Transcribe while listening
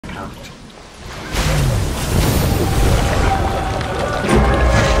now.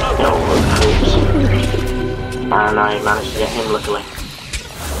 And I managed to get him luckily.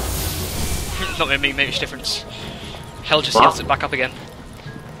 It's not going to make much difference. Hell just heals it back up again.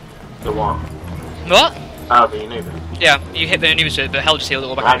 The what? What? Oh, the Anubis. Yeah, you hit the Anubis with it, but Hell just healed it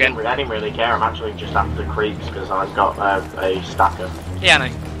all back up again. I didn't really care, I'm actually just after creeps because I've got a stacker. Yeah, I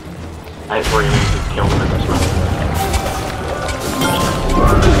know. And it's really easy to kill them in this map.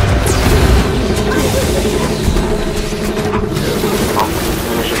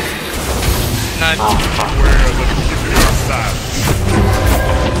 Finish him. No. Oh, fuck.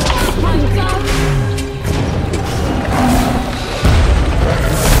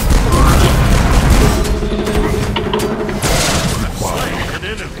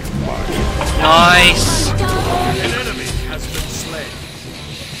 Nice. An enemy has been slain.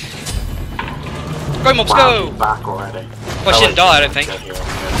 Go mobs, Wow, go! he's back already. Well, she didn't die, I don't think.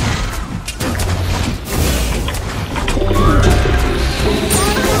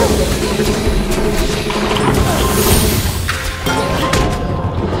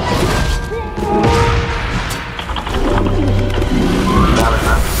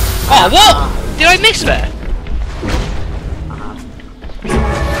 Oh, what? Did I miss there?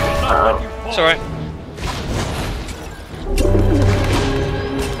 It's alright.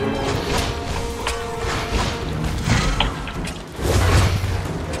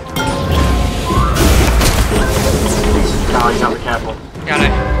 No, you gotta be careful. Yeah, I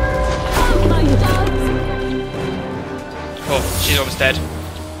know. Oh, she's almost dead.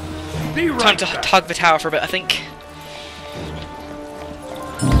 Time to tug the tower for a bit, I think.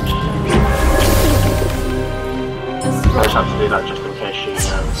 I just have to do that just in case she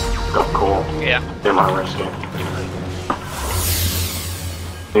got caught. Yeah. They might risk it.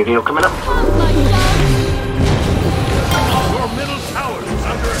 New heal coming up. Your middle tower is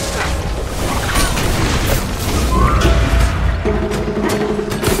under attack.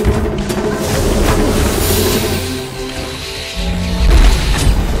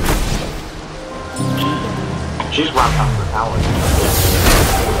 She's run past the tower.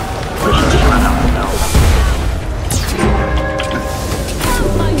 But she just ran out the tower.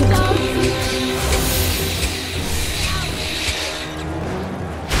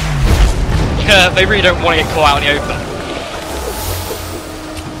 Yeah, they really don't want to get caught out in the open.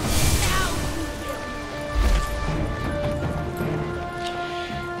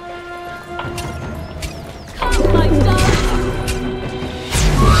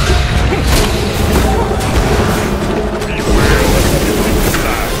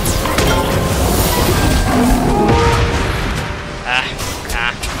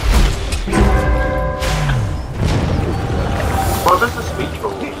 Well, there's the speech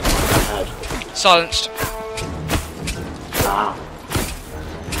bubble ahead. Silenced. Wow.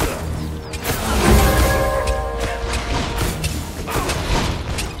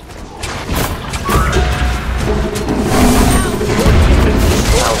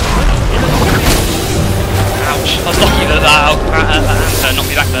 Ouch. I was lucky that that knocked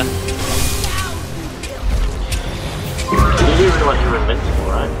me back there. You do realise you're invincible,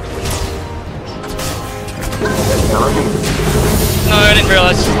 right? No, I didn't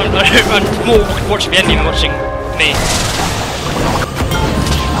realise. I'm more watching the ending than watching me.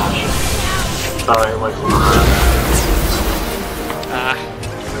 Sorry, it was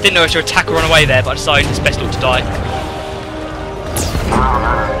Didn't know if to attack or run away there, but I decided it's best not to die. Oh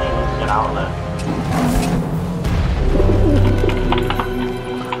man, she needs to get out of there.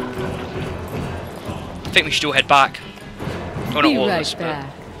 I think we should all head back. Well, not all of us, but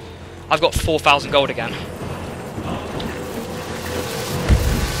I've got 4,000 gold again.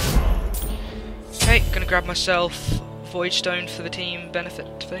 Okay, gonna grab myself Void Stone for the team benefit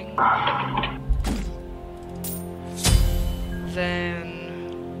thing. Then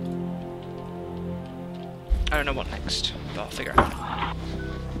I don't know what next, but I'll figure it out.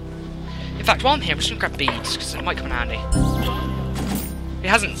 In fact, while I'm here, I'm just gonna grab beads because it might come in handy. It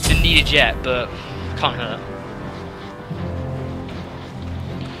hasn't been needed yet, but can't hurt.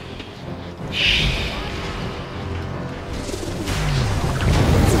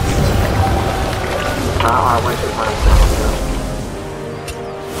 I went to the final.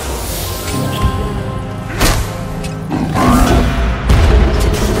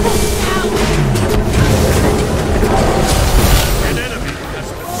 An enemy has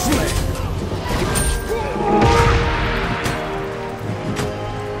been slain.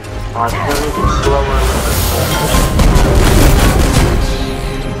 I feel even slower a little bit.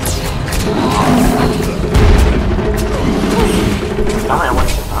 I went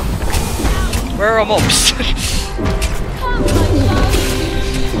to that. Where are our mobs?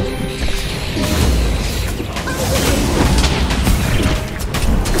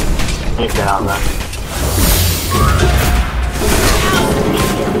 need to get out of there.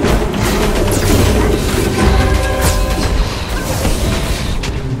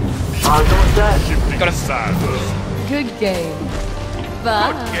 Oh, he's almost dead. Shifting Got him. sides. Good game.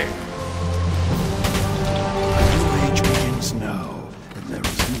 Bye. Good game.